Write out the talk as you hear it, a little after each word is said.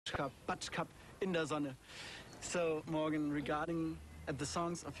Batschkapp in der Sonne. So, Morgan, regarding at the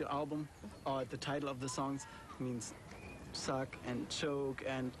songs of your album, or the title of the songs, means suck and choke,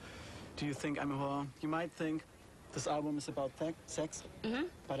 and do you think I'm a whore? You might think this album is about sex,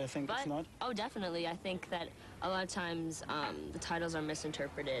 but I think it's not. Oh, definitely. I think that a lot of times the titles are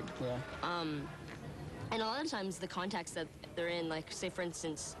misinterpreted. Yeah. And a lot of times the context that they're in, like, say, for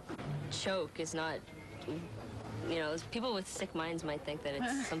instance, choke is not, you know, people with sick minds might think that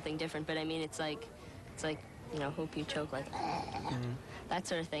it's something different, but I mean, it's like, you know, hope you choke, like, that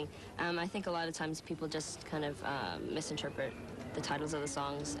sort of thing. I think a lot of times people just kind of misinterpret the titles of the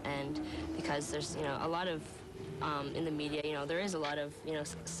songs, and because there's, you know, a lot of, in the media, you know, there is a lot of, you know,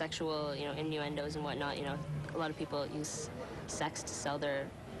 sexual, you know, innuendos and whatnot, you know, a lot of people use sex to sell their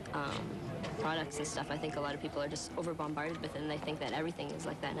products and stuff. I think a lot of people are just over bombarded with it, and they think that everything is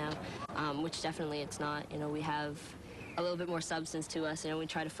like that now, which definitely it's not. You know, we have a little bit more substance to us. You know, we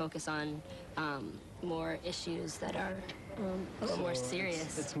try to focus on more issues that are a little more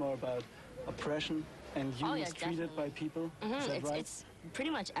serious. It's more about oppression and you mistreated by people. Is that right? It's pretty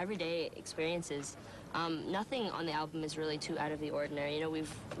much everyday experiences. Nothing on the album is really too out of the ordinary. You know,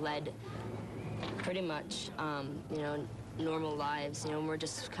 we've led pretty much, you know, normal lives, you know, and we're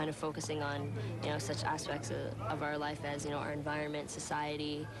just kind of focusing on, you know, such aspects of our life as, you know, our environment,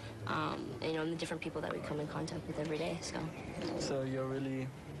 society, and, you know, and the different people that we come in contact with every day, So you're really,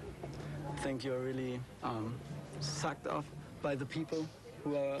 think you're really sucked off by the people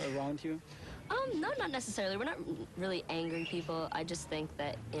who are around you? No, not necessarily. We're not really angry people. I just think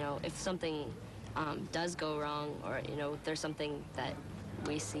that, you know, if something does go wrong, or, you know, there's something that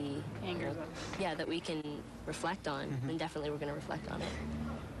we see, that we can reflect on, then definitely we're going to reflect on it.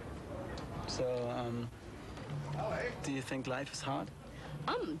 So, do you think life is hard?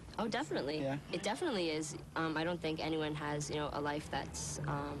 Oh, definitely. Yeah. It definitely is. I don't think anyone has, you know, a life that's,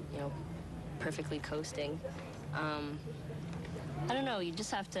 you know, perfectly coasting. I don't know, you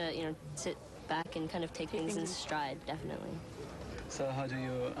just have to, you know, sit back and kind of take things in stride, definitely. So how do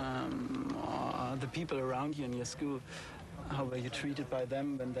you, the people around you in your school, how were you treated by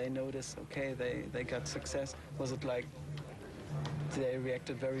them when they noticed, okay, they got success? Was it like, they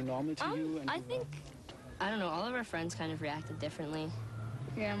reacted very normal to you? And I think, I don't know, all of our friends kind of reacted differently.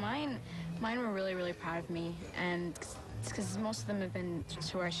 Yeah, mine were really, really proud of me, and because most of them have been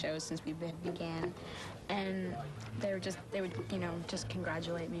to our shows since we began, and they would, you know, just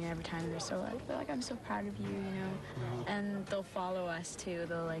congratulate me every time. They're like, I'm so proud of you, you know, and they'll follow us too.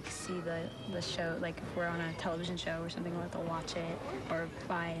 They'll like see the show, like if we're on a television show or something, they'll watch it or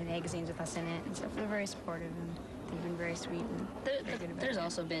buy magazines with us in it and stuff. They're very supportive, and they've been very sweet. And there's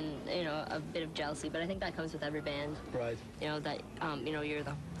also been, you know, a bit of jealousy, but I think that comes with every band. Right. You know, that, you know,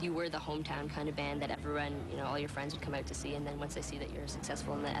 you were the hometown kind of band that everyone, you know, all your friends would come out to see, and then once they see that you're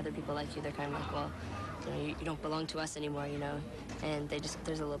successful and that other people like you, they're kind of like, well, you know, you don't belong to us anymore, you know, and there's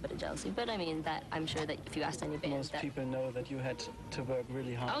a little bit of jealousy. But I mean, that I'm sure that if you asked any band, most people know that you had to work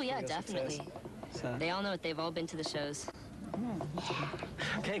really hard. Oh yeah, for your definitely. So. They all know it. They've all been to the shows.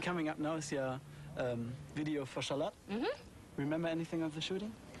 Okay, coming up now is your video for Charlotte. Remember anything of the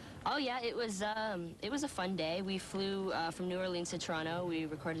shooting? Oh yeah, it was a fun day. We flew from New Orleans to Toronto. We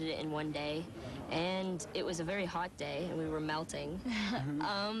recorded it in one day, and it was a very hot day, and we were melting.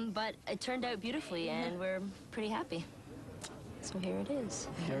 But it turned out beautifully, and we're pretty happy. So here it is.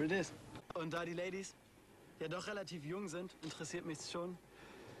 Here it is. Und da die Ladies ja doch relativ jung sind, interessiert mich schon,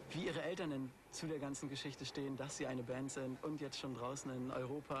 wie ihre Eltern denn zu der ganzen Geschichte stehen, dass sie eine Band sind und jetzt schon draußen in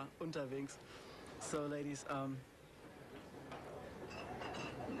Europa unterwegs. So, ladies,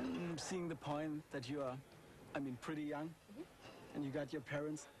 seeing the point that you are, I mean, pretty young, and you got your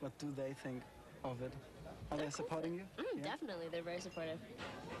parents, what do they think of it? Are they supporting you? Yeah. Definitely, they're very supportive.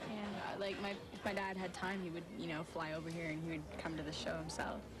 Yeah, like if my dad had time, he would, you know, fly over here and he would come to the show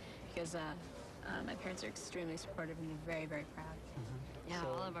himself, because my parents are extremely supportive and they're very, very proud. Yeah, so,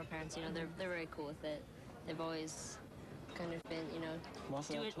 all of our parents, you know, they're very cool with it. They've always kind of been, you know,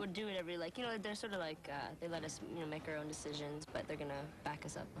 do it every, like, you know, they're sort of like, they let us, you know, make our own decisions, but they're gonna back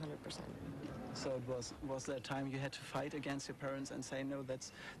us up 100%. So it was there a time you had to fight against your parents and say, no,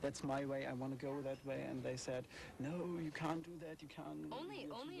 that's my way, I want to go that way, and they said, no, you can't do that, you can't. Only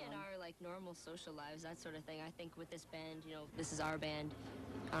in our, like, normal social lives, that sort of thing. I think with this band, you know, this is our band,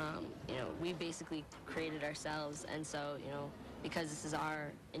 you know, we basically created ourselves, and so, you know, because this is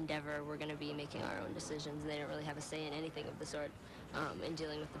our endeavor, we're going to be making our own decisions. They don't really have a say in anything of the sort in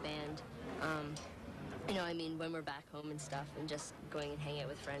dealing with the band. You know, I mean, when we're back home and stuff and just going and hanging out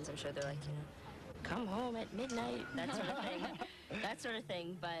with friends, I'm sure they're like, you know, come home at midnight, that sort of thing. that sort of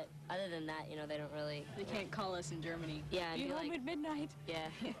thing. But other than that, you know, they don't really. They can't call us in Germany. Yeah, and be be home like, at midnight. Yeah.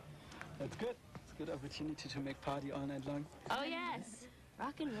 That's good. It's a good opportunity to make party all night long. Oh yes,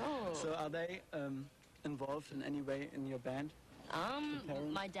 rock and roll. So are they involved in any way in your band?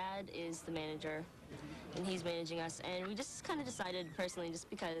 My dad is the manager, and he's managing us, and we just kind of decided personally, just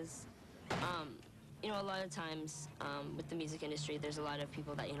because, you know, a lot of times with the music industry, there's a lot of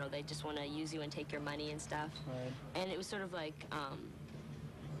people that, you know, they just want to use you and take your money and stuff. Right. And it was sort of like,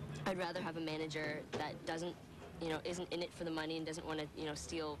 I'd rather have a manager that doesn't, you know, isn't in it for the money and doesn't want to, you know,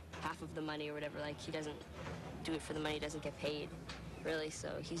 steal half of the money or whatever. Like, he doesn't do it for the money, doesn't get paid, really. So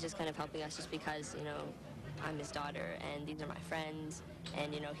he's just kind of helping us just because, you know, I'm his daughter and these are my friends,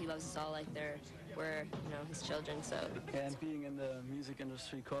 and, you know, he loves us all like we're, you know, his children. So. And being in the music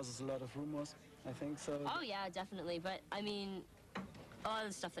industry causes a lot of rumors, I think so. Oh yeah, definitely. But I mean, a lot of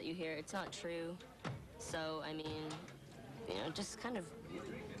the stuff that you hear, it's not true. So I mean, you know, just kind of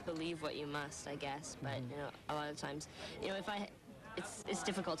believe what you must, I guess. But you know, a lot of times, you know, it's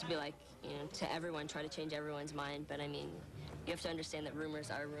difficult to be like, you know, to everyone, try to change everyone's mind. But I mean, you have to understand that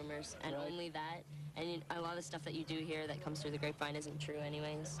rumors are rumors, and right. only that. And a lot of the stuff that you do hear that comes through the grapevine isn't true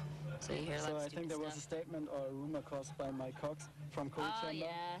anyways. So you hear a lot So of I stupid think there was a stuff. statement or a rumor caused by Mike Cox from Cold Oh, Chamber.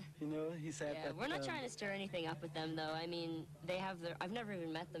 yeah. You know, he said Yeah, that... we're not trying to stir anything up with them, though. I mean, they have their... I've never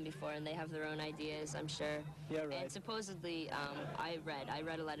even met them before, and they have their own ideas, I'm sure. Yeah, right. And supposedly, I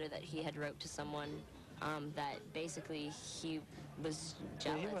read a letter that he had wrote to someone that basically he was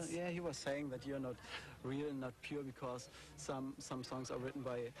jealous. He was saying that you're not real, not pure, because some songs are written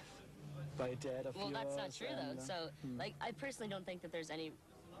by dad of yours. Well, that's not true, and, though. So, like, I personally don't think that there's any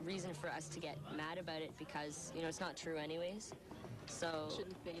reason for us to get mad about it because, you know, it's not true anyways. So It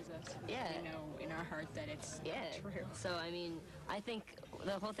shouldn't faze us. Yeah. We know in our heart that it's true. So, I mean, I think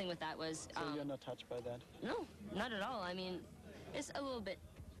the whole thing with that was... So you're not touched by that? No, not at all. I mean, it's a little bit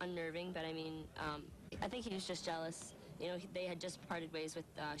unnerving, but I mean, I think he was just jealous. You know, they had just parted ways with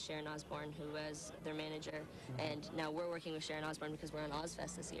Sharon Osbourne, who was their manager, and now we're working with Sharon Osbourne because we're on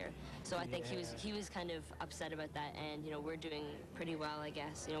Ozfest this year. So I think he was kind of upset about that, and you know, we're doing pretty well, I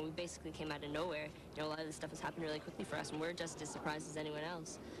guess. You know, we basically came out of nowhere. You know, a lot of this stuff has happened really quickly for us, and we're just as surprised as anyone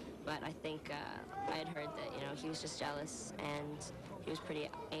else. But I think I had heard that, you know, he was just jealous, and he was pretty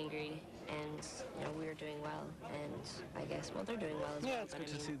angry, and you know, we were doing well, and I guess, well, they're doing well as well. Yeah, it's good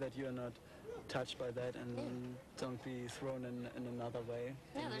to see that you're not touched by that and don't be thrown in another way.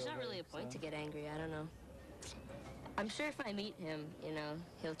 Yeah, there's not really a point to get angry. I don't know. I'm sure if I meet him, you know,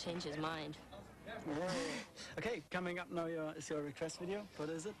 he'll change his mind. Okay, coming up now is your request video. What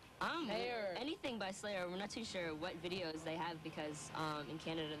is it? Slayer. Anything by Slayer. We're not too sure what videos they have because in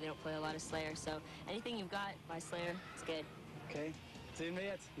Canada they don't play a lot of Slayer. So anything you've got by Slayer, it's good. Okay, sehen wir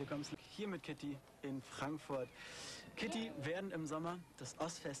jetzt. Hier kommt's hier mit Kittie in Frankfurt. Kittie werden im Sommer das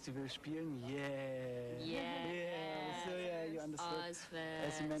Oz-Festival spielen. Yeah. Yeah. So yeah, you understood. Ozfest.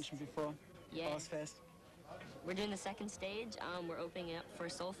 As you mentioned before. Yeah. Ozfest. We're doing the second stage. We're opening it up for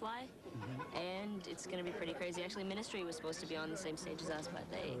Soulfly, and it's going to be pretty crazy. Actually, Ministry was supposed to be on the same stage as us, but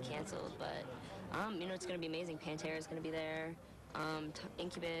they canceled. But, you know, it's going to be amazing. Pantera is going to be there,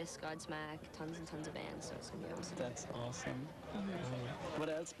 Incubus, Godsmack, tons and tons of bands, so it's going to be awesome. That's awesome. What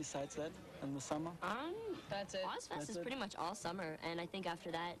else besides that in the summer? That's it. Ozfest is pretty much all summer, and I think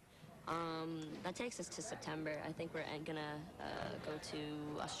after that, that takes us to September. I think we're gonna go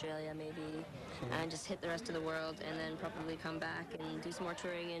to Australia maybe, and just hit the rest of the world, and then probably come back and do some more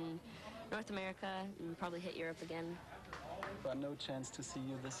touring in North America, and probably hit Europe again. But no chance to see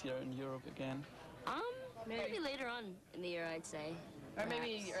you this year in Europe again. Maybe later on in the year, I'd say. Or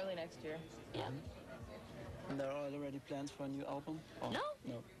maybe Perhaps. early next year. Yeah. And there are already plans for a new album? Or No.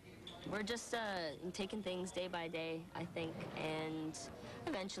 No. We're just taking things day by day, I think, and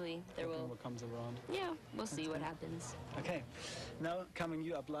eventually there will. What comes around. Yeah, we'll see what happens. Okay, now coming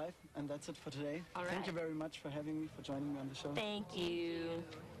you up live, and that's it for today. All Thank you right. very much for having me, for joining me on the show. Thank you.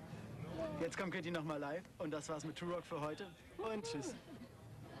 Jetzt kommt Kittie nochmal live, und das war's mit True Rock für heute. Und tschüss.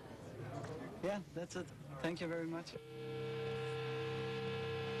 Yeah, that's it. Thank you very much.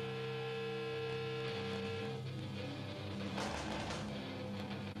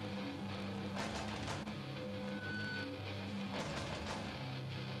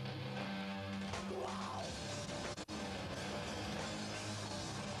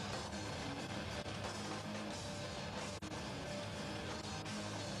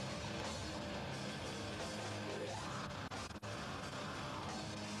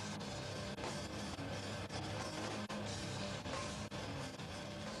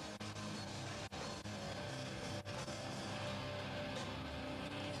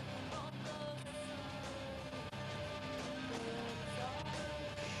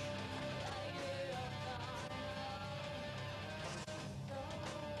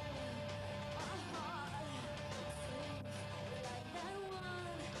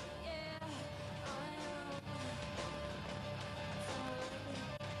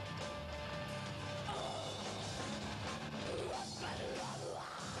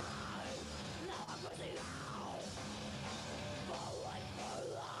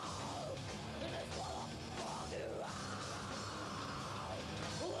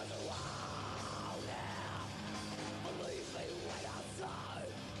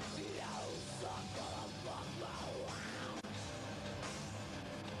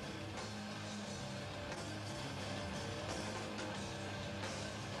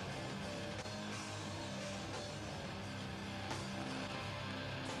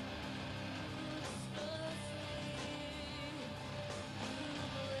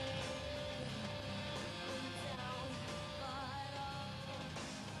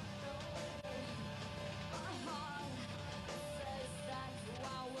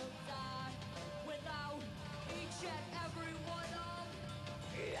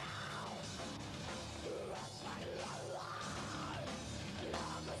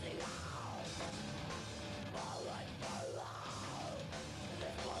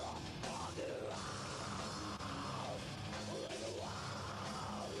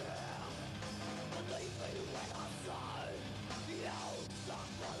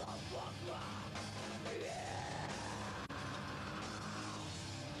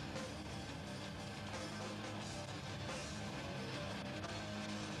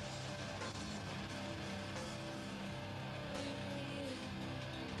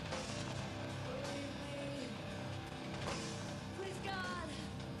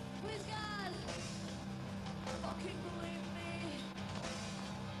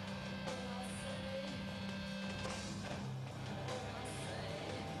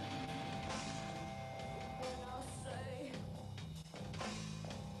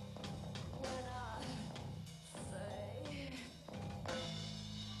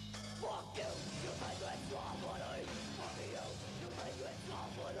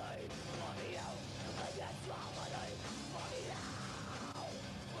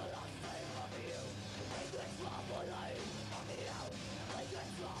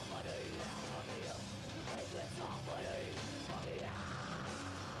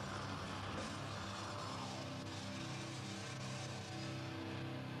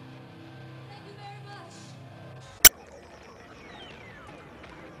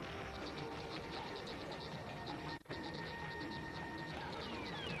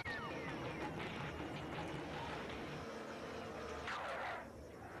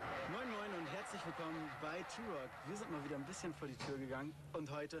 willkommen bei T-Rock. Wir sind mal wieder ein bisschen vor die Tür gegangen und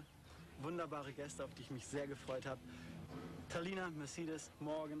heute wunderbare Gäste, auf die ich mich sehr gefreut habe. Talina, Mercedes,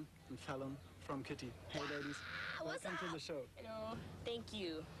 Morgan und Fallon from Kittie. Hey ladies, welcome to the show. Hello. Thank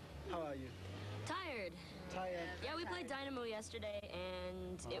you. How are you? Tired. Tired? Yeah, we played Dynamo yesterday,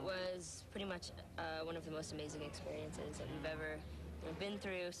 and it was pretty much one of the most amazing experiences that we've ever been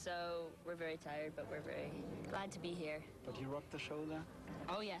through. So we're very tired, but we're very glad to be here. But you rocked the show there?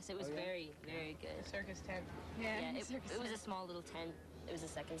 Oh yes, it was Oh, yeah? very, very good. Circus tent. Yeah, it was a small little tent. It was the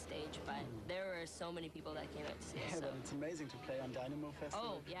second stage, but there were so many people that came out to see us. Yeah, So. but it's amazing to play on Dynamo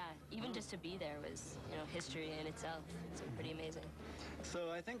Festival. Oh yeah, even just to be there was, history in itself. It's pretty amazing.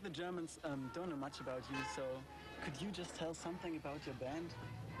 So I think the Germans don't know much about you, so could you just tell something about your band?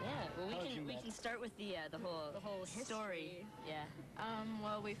 Yeah, well How did you we met? can start with the whole story. history. Yeah.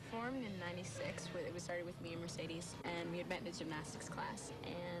 Well, we formed in '96. It was started with me and Mercedes, and we had met in a gymnastics class,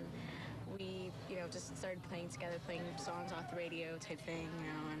 and we, just started playing together, playing songs off the radio type thing,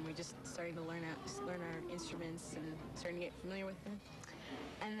 and we just started to learn our instruments and starting to get familiar with them.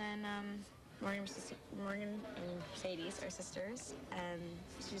 And then Morgan and Mercedes are sisters, and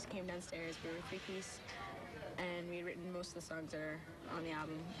she just came downstairs. We were a three-piece, and we had written most of the songs that are on the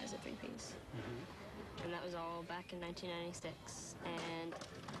album as a three-piece. And that was all back in 1996. And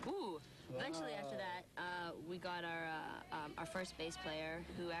eventually after that, we got our first bass player,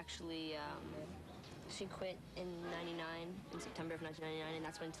 who actually she quit in '99, in September of 1999, and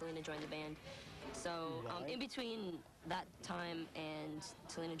that's when Talina joined the band. So in between that time and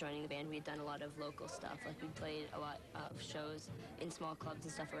Talina joining the band, we had done a lot of local stuff. Like we played a lot of shows in small clubs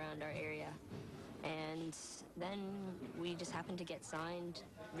and stuff around our area. And then we just happened to get signed.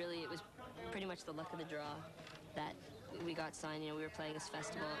 Really, it was pretty much the luck of the draw that we got signed. We were playing this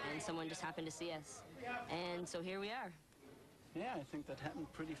festival, and someone just happened to see us. And so here we are. Yeah, I think that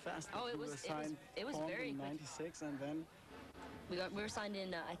happened pretty fast. Oh, You were signed it was very in quick. '96, and then We were signed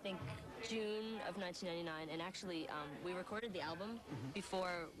in, I think, June of 1999, and actually we recorded the album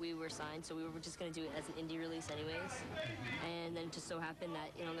before we were signed, so we were just going to do it as an indie release anyways. And then it just so happened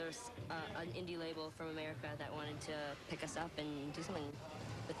that, there was an indie label from America that wanted to pick us up and do something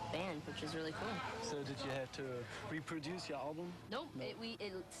with the band, which was really cool. so did you have to reproduce your album? Nope,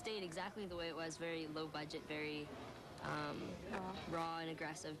 it stayed exactly the way it was, very low budget, very raw and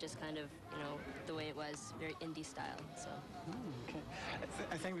aggressive, just kind of, the way it was, very indie style, so. Okay.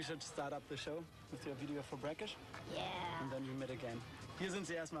 I think we should start up the show with your video for Brackish. Yeah. And then we meet again. Hier sind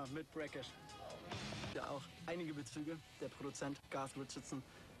sie erstmal mit Brackish. Ja, auch einige Bezüge. Der Produzent Garth Richardson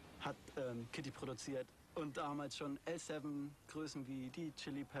hat Kittie produziert und damals schon L7 Größen wie die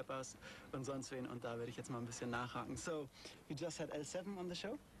Chili Peppers und sonst wen, und da werde ich jetzt mal ein bisschen nachhaken. So, we just had L7 on the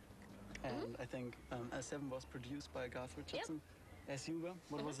show, and I think L7 was produced by Garth Richardson. As you were.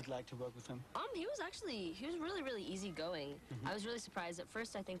 What was it like to work with him? He was really, really easygoing. I was really surprised. At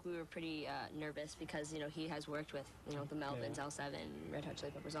first, I think we were pretty nervous because, he has worked with, the Melvins, L7, Red Hot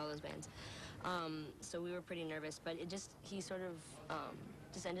Chili Peppers, all those bands. So we were pretty nervous, but he sort of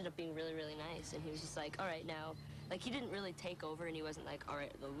just ended up being really, really nice. And he was just like, all right, now, like, he didn't really take over, and he wasn't like, all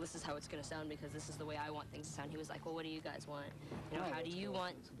right, well, this is how it's going to sound because this is the way I want things to sound. He was like, well, what do you guys want? How do you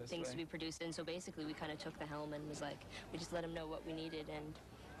want things to be produced? And so basically we kind of took the helm and was like, we just let him know what we needed, and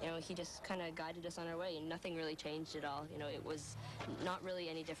he just kind of guided us on our way, and nothing really changed at all. It was not really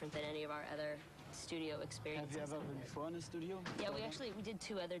any different than any of our other studio experiences. Have you ever been before in a studio? Yeah, we did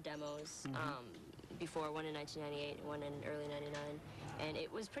 2 other demos before, one in 1998 and one in early '99, and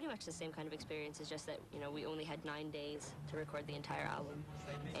it was pretty much the same kind of experience. It's just that we only had 9 days to record the entire album,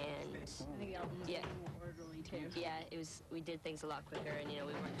 and I think the album was a little more orderly too. yeah, we did things a lot quicker, and we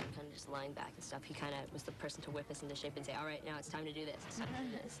weren't kind of just lying back and stuff. He kind of was the person to whip us into shape and say, all right, now it's time to do this. It's time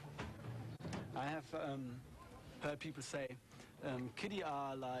to do this. I have heard people say Kittie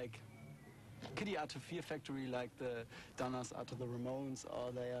are to Fear Factory like the Donnas are to the Ramones,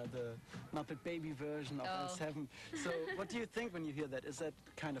 or they are the Muppet Baby version of L7. So what do you think when you hear that? Is that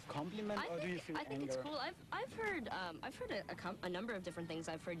kind of compliment, or do you feel I think anger? it's cool. I've heard a number of different things.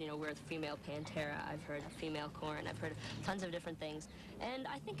 I've heard we're the female Pantera. I've heard female Korn. I've heard tons of different things, and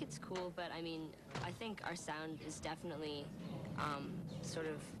I think it's cool. But I mean, I think our sound is definitely sort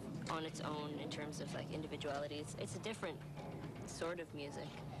of on its own in terms of like individuality. It's a different sort of music.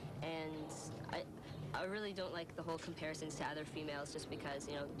 And I really don't like the whole comparisons to other females just because,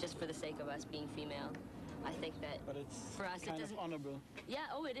 just for the sake of us being female. I think that But it's for us, kind it of doesn't. honorable. Yeah,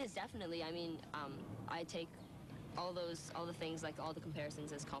 it is, definitely. I mean, I take all the things, like all the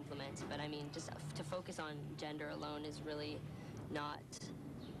comparisons as compliments. But I mean, just to focus on gender alone is really not,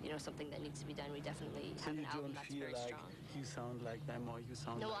 something that needs to be done. We definitely So have you an album don't that's feel very like strong. you sound like them or you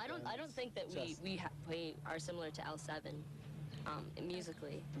sound No, like I don't. them. I don't think that Just- we are similar to L7,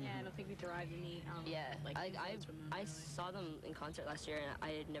 musically. Yeah, I don't think we derived any. Yeah, like influence from them, I really. saw them in concert last year, and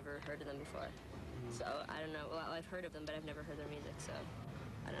I had never heard of them before. So I don't know. Well, I've heard of them, but I've never heard their music. So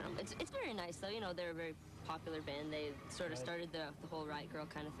I don't know. It's very nice though. You know, they're a very popular band. They sort of Right. started the whole Riot Girl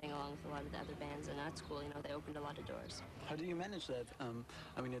kind of thing along with a lot of the other bands, and that's cool. You know, they opened a lot of doors. How do you manage that?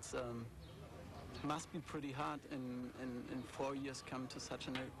 I mean, it's must be pretty hard in 4 years come to such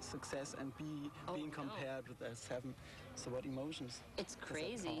a success and Oh, being no. compared with S7. So what emotions? It's does that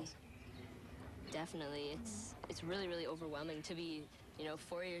crazy. cause? Definitely, it's really overwhelming to be, you know,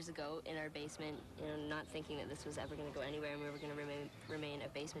 4 years ago in our basement, you know, not thinking that this was ever going to go anywhere and we were going to remain a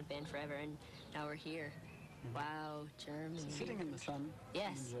basement band forever, and now we're here. Wow, Germany. Sitting in the sun.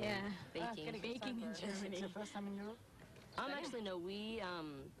 Yes. enjoying. Yeah. Baking. Baking in It's Germany. your first time in Europe? Actually, no,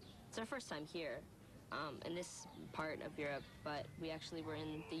 it's our first time here, in this part of Europe, but we actually were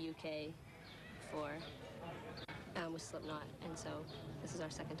in the UK before, with Slipknot, and so this is our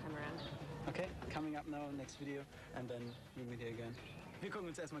second time around. Okay, coming up now, next video, and then we meet here again. Wir gucken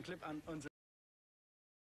uns erstmal einen Clip an und